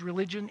person's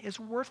religion is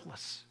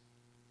worthless.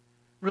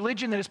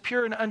 Religion that is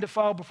pure and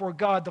undefiled before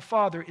God the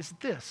Father is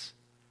this: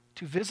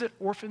 to visit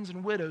orphans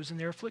and widows in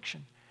their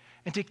affliction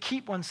and to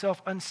keep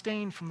oneself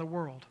unstained from the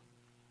world.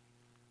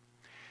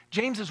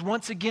 James is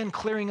once again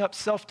clearing up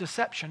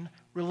self-deception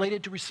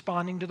related to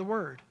responding to the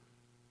word.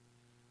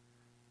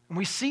 And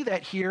we see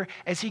that here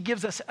as he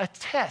gives us a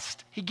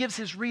test. He gives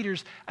his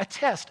readers a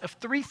test of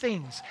 3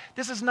 things.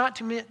 This is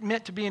not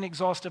meant to be an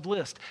exhaustive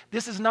list.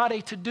 This is not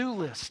a to-do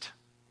list.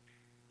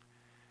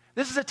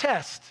 This is a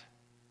test.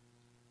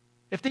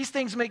 If these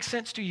things make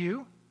sense to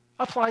you,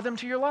 apply them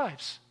to your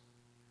lives.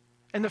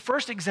 And the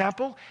first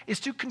example is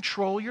to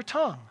control your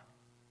tongue.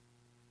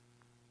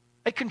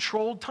 A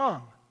controlled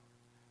tongue.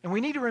 And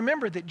we need to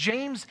remember that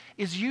James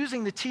is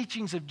using the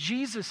teachings of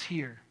Jesus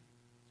here.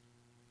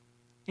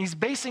 He's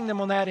basing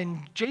them on that.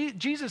 And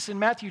Jesus in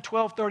Matthew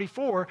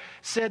 12:34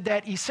 said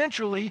that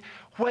essentially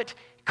what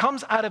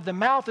comes out of the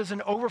mouth is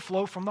an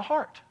overflow from the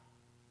heart.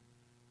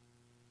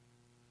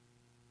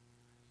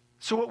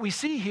 So what we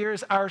see here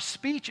is our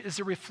speech is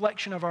a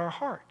reflection of our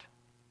heart.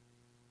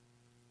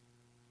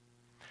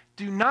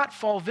 Do not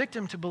fall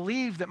victim to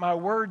believe that my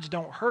words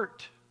don't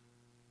hurt.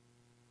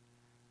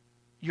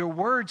 Your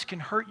words can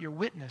hurt your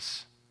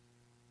witness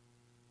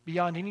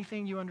beyond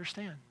anything you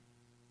understand.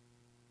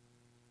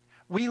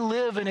 We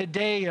live in a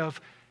day of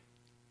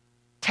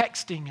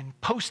texting and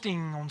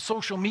posting on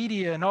social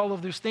media and all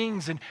of those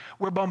things, and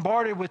we're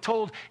bombarded with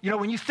told,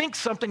 when you think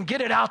something, get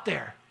it out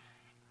there.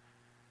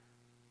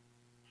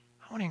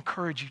 I want to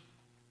encourage you,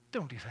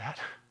 don't do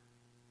that.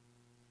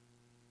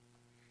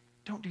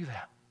 Don't do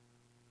that.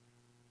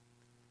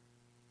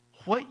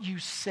 What you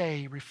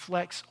say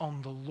reflects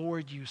on the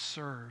Lord you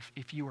serve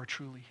if you are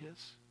truly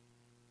His.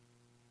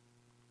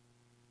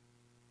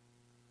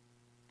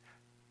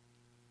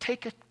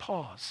 Take a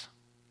pause.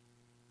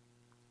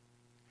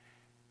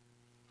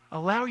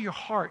 Allow your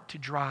heart to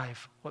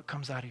drive what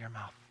comes out of your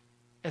mouth,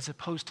 as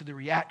opposed to the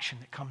reaction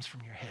that comes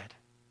from your head.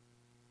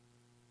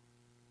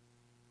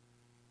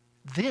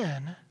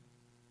 Then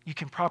you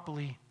can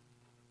properly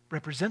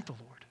represent the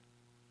Lord.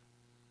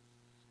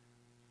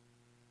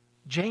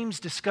 James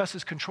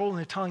discusses controlling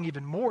the tongue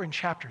even more in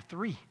chapter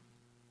 3,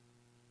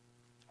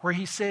 where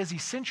he says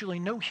essentially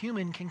no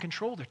human can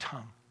control their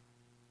tongue.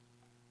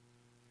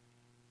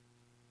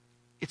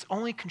 It's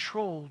only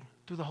controlled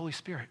through the Holy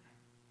Spirit.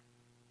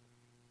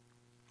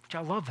 Which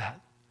I love that,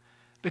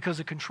 because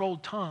a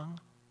controlled tongue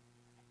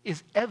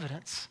is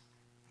evidence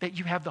that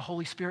you have the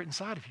Holy Spirit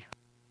inside of you.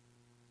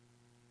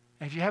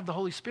 And if you have the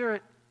Holy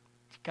Spirit,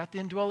 you've got the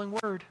indwelling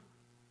word.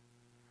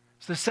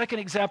 So the second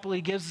example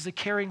he gives is a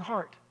caring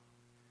heart.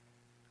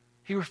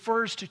 He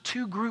refers to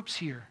 2 groups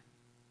here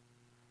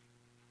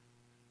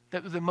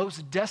that were the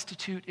most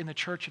destitute in the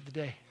church of the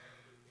day.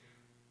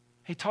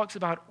 He talks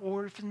about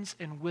orphans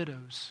and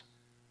widows.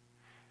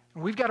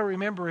 And we've got to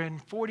remember in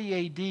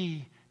 40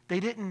 AD, they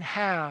didn't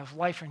have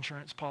life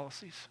insurance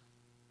policies.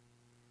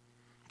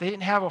 They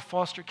didn't have a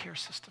foster care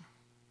system.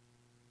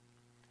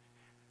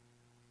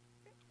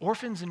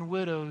 Orphans and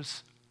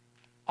widows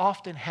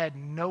often had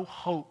no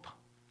hope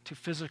to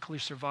physically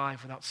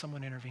survive without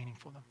someone intervening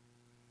for them.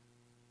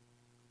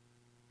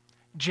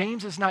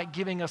 James is not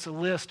giving us a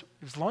list.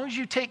 As long as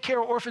you take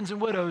care of orphans and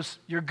widows,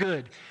 you're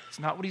good. It's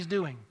not what he's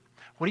doing.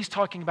 What he's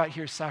talking about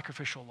here is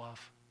sacrificial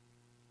love.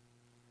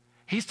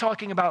 He's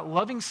talking about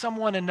loving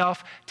someone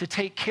enough to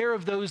take care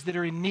of those that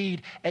are in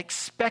need,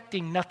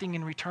 expecting nothing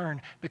in return,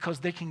 because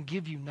they can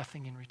give you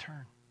nothing in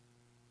return.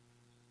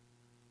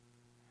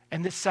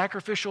 And this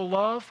sacrificial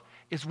love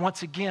is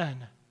once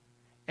again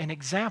an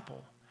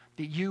example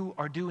that you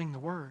are doing the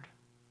word,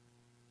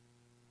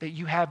 that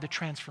you have the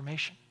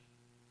transformation.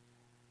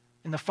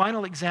 And the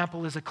final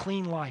example is a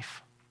clean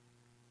life.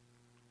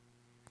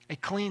 A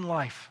clean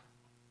life.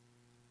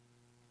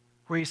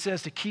 where he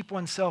says to keep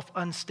oneself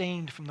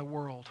unstained from the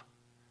world.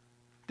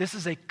 This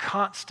is a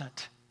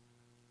constant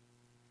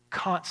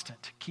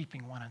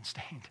keeping one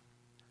unstained,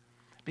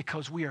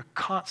 because we are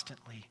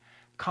constantly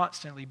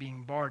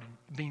being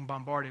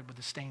bombarded with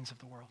the stains of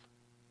the world.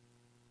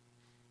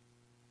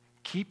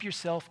 Keep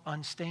yourself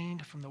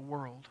unstained from the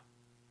world.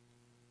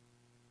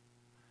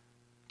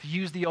 To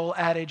use the old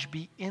adage,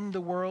 be in the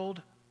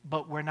world,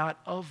 but we're not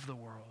of the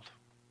world.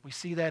 We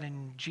see that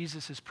in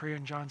Jesus' prayer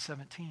in John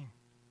 17.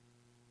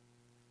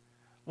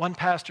 One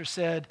pastor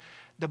said,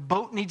 the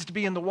boat needs to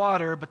be in the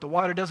water, but the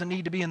water doesn't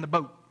need to be in the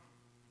boat.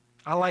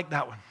 I like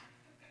that one.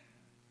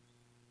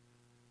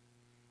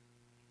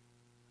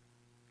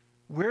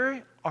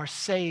 We are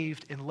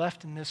saved and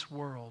left in this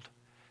world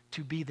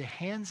to be the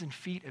hands and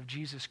feet of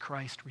Jesus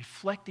Christ,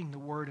 reflecting the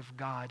Word of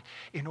God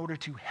in order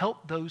to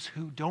help those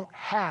who don't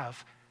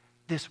have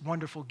this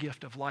wonderful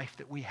gift of life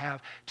that we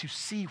have, to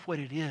see what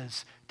it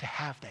is to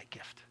have that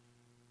gift.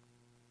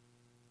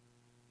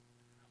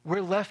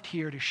 We're left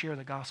here to share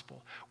the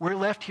gospel. We're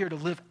left here to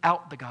live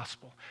out the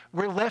gospel.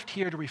 We're left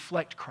here to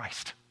reflect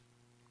Christ.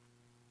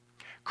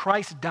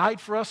 Christ died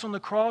for us on the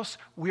cross.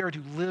 We are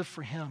to live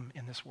for him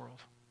in this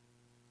world.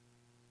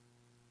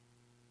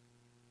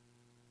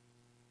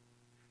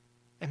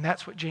 And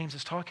that's what James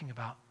is talking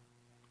about.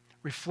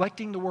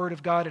 Reflecting the Word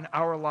of God in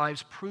our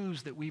lives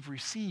proves that we've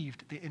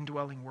received the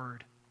indwelling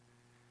Word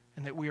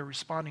and that we are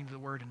responding to the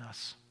Word in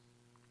us.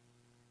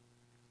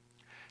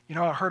 You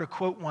know, I heard a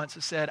quote once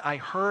that said, I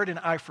heard and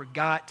I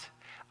forgot.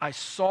 I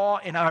saw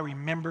and I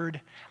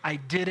remembered. I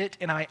did it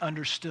and I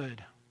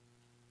understood.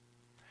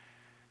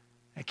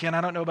 And Ken,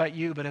 I don't know about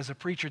you, but as a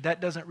preacher,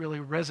 that doesn't really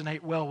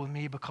resonate well with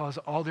me, because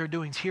all they're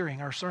doing is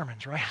hearing our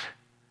sermons, right?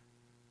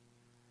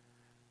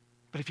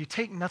 But if you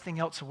take nothing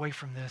else away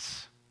from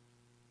this,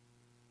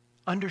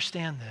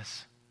 understand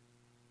this,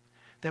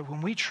 that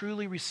when we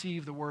truly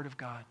receive the Word of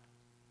God,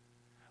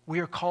 we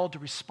are called to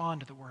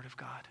respond to the Word of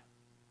God.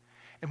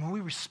 And when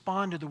we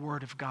respond to the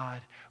Word of God,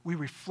 we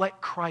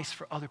reflect Christ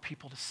for other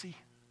people to see.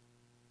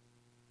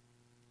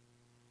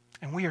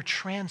 And we are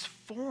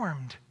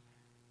transformed,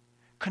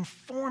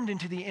 conformed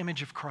into the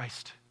image of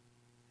Christ.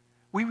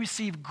 We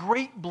receive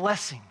great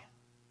blessing.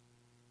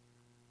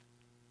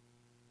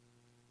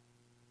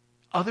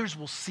 Others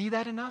will see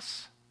that in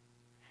us.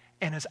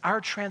 And as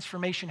our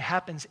transformation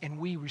happens and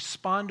we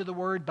respond to the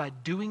Word by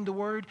doing the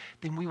Word,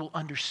 then we will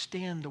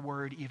understand the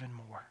Word even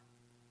more.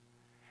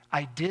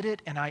 I did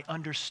it and I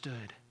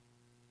understood.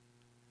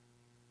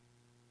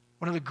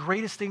 One of the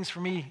greatest things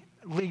for me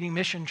leading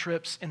mission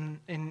trips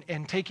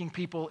and taking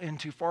people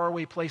into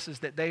faraway places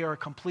that they are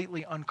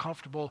completely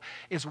uncomfortable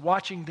is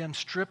watching them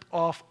strip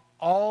off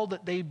all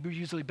that they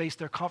usually base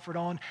their comfort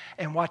on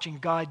and watching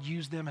God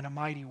use them in a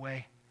mighty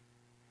way.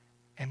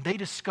 And they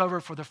discover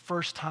for the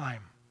first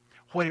time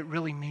what it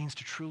really means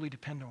to truly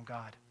depend on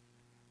God.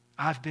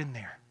 I've been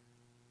there.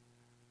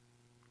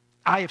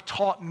 I have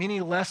taught many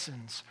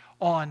lessons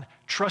on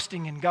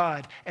trusting in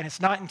God, and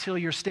it's not until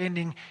you're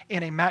standing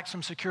in a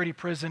maximum security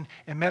prison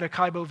in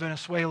Maracaibo,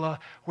 Venezuela,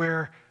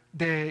 where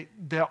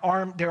there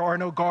are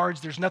no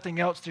guards, there's nothing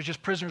else, there's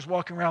just prisoners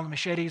walking around with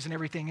machetes and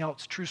everything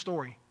else, true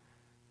story,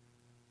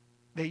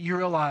 that you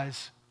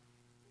realize,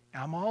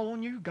 I'm all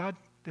on you, God,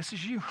 this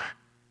is you.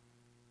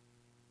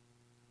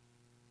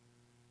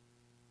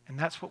 And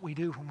that's what we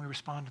do when we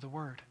respond to the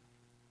Word.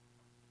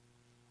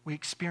 We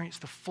experience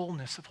the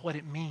fullness of what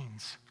it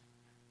means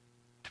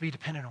to be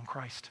dependent on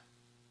Christ.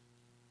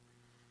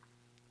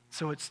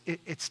 So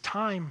it's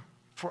time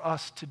for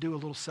us to do a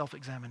little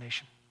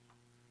self-examination.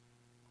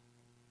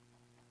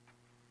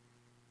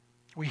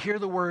 We hear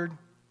the Word.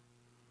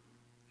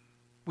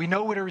 We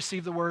know where to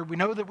receive the Word. We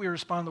know that we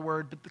respond to the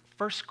Word. But the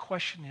first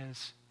question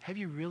is, have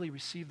you really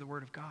received the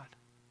Word of God?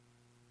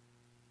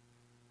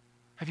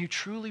 Have you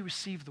truly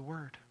received the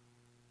Word?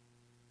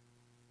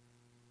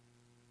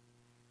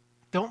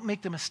 Don't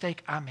make the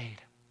mistake I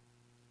made.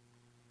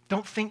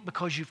 Don't think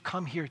because you've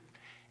come here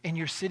and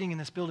you're sitting in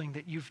this building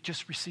that you've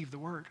just received the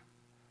Word.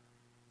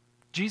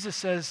 Jesus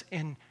says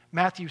in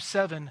Matthew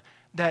 7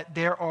 that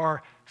there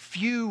are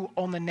few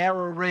on the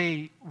narrow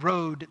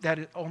road that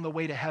is on the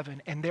way to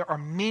heaven, and there are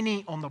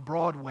many on the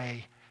broad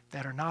way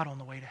that are not on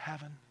the way to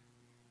heaven.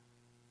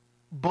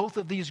 Both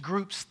of these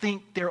groups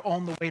think they're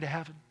on the way to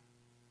heaven.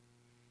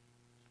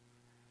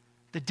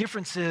 The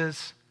difference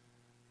is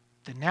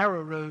the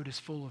narrow road is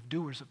full of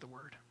doers of the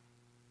Word.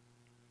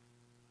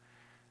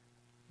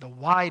 The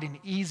wide and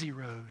easy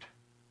road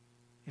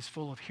is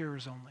full of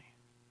hearers only.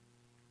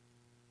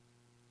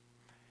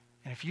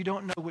 And if you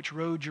don't know which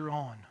road you're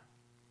on,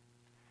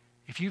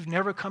 if you've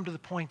never come to the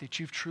point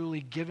that you've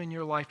truly given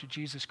your life to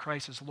Jesus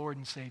Christ as Lord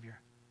and Savior,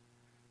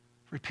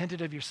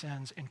 repented of your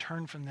sins and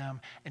turned from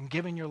them and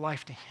given your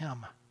life to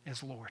Him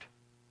as Lord,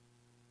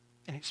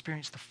 and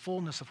experienced the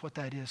fullness of what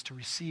that is to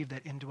receive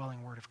that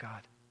indwelling Word of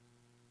God,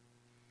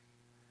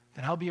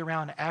 then I'll be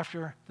around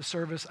after the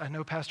service. I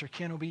know Pastor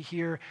Ken will be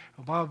here.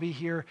 Bob will be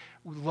here.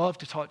 We'd love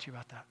to talk to you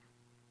about that.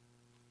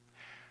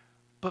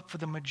 But for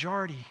the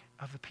majority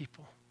of the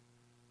people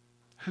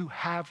who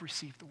have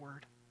received the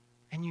Word,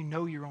 and you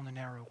know you're on the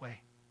narrow way,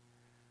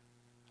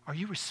 Are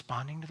you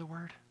responding to the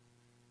word?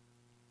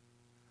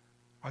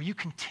 Are you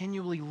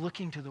continually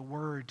looking to the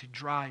word to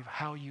drive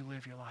how you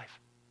live your life?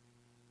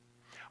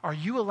 Are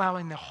you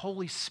allowing the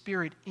Holy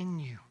Spirit in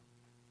you,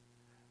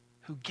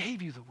 who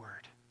gave you the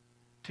word,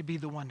 to be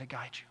the one to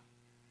guide you?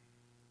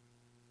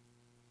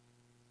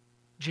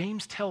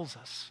 James tells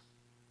us,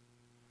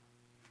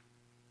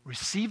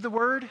 receive the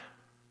word,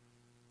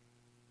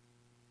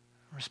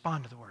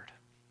 respond to the word.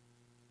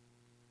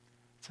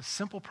 It's a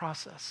simple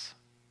process,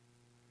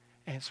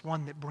 and it's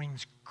one that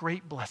brings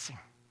great blessing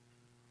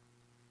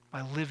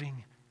by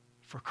living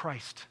for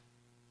Christ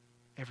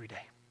every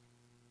day.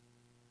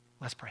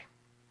 Let's pray.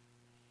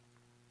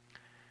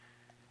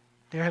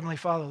 Dear Heavenly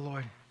Father,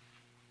 Lord,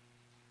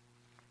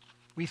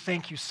 we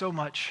thank you so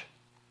much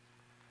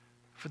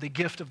for the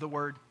gift of the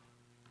word.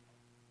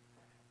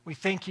 We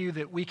thank you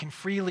that we can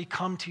freely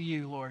come to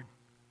you, Lord,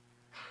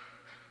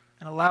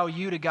 and allow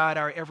you to guide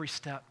our every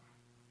step.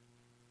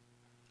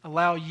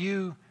 Allow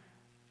you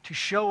to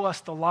show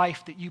us the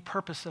life that you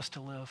purpose us to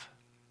live.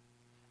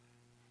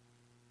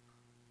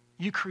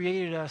 You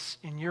created us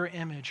in your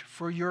image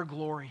for your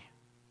glory.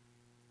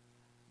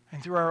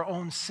 And through our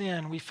own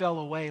sin, we fell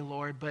away,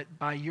 Lord, but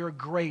by your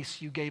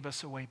grace, you gave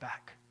us a way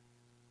back.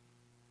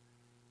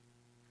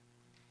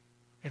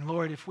 And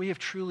Lord, if we have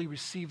truly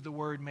received the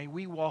word, may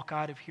we walk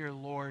out of here,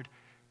 Lord,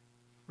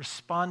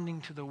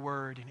 responding to the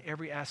word in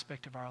every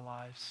aspect of our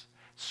lives,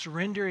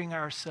 surrendering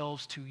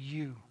ourselves to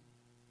you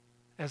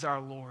as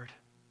our Lord,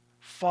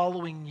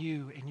 following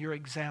you in your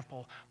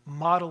example,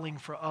 modeling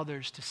for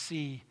others to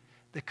see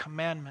the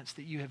commandments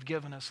that you have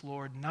given us,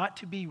 Lord, not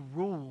to be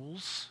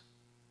rules,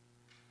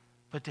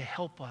 but to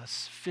help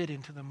us fit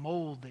into the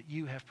mold that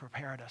you have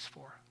prepared us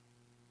for,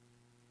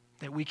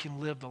 that we can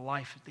live the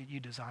life that you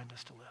designed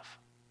us to live.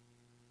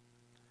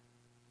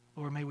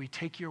 Lord, may we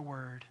take your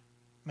word,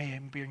 may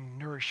it bring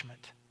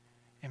nourishment,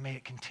 and may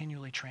it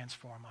continually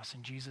transform us.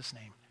 In Jesus'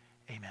 name,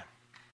 amen.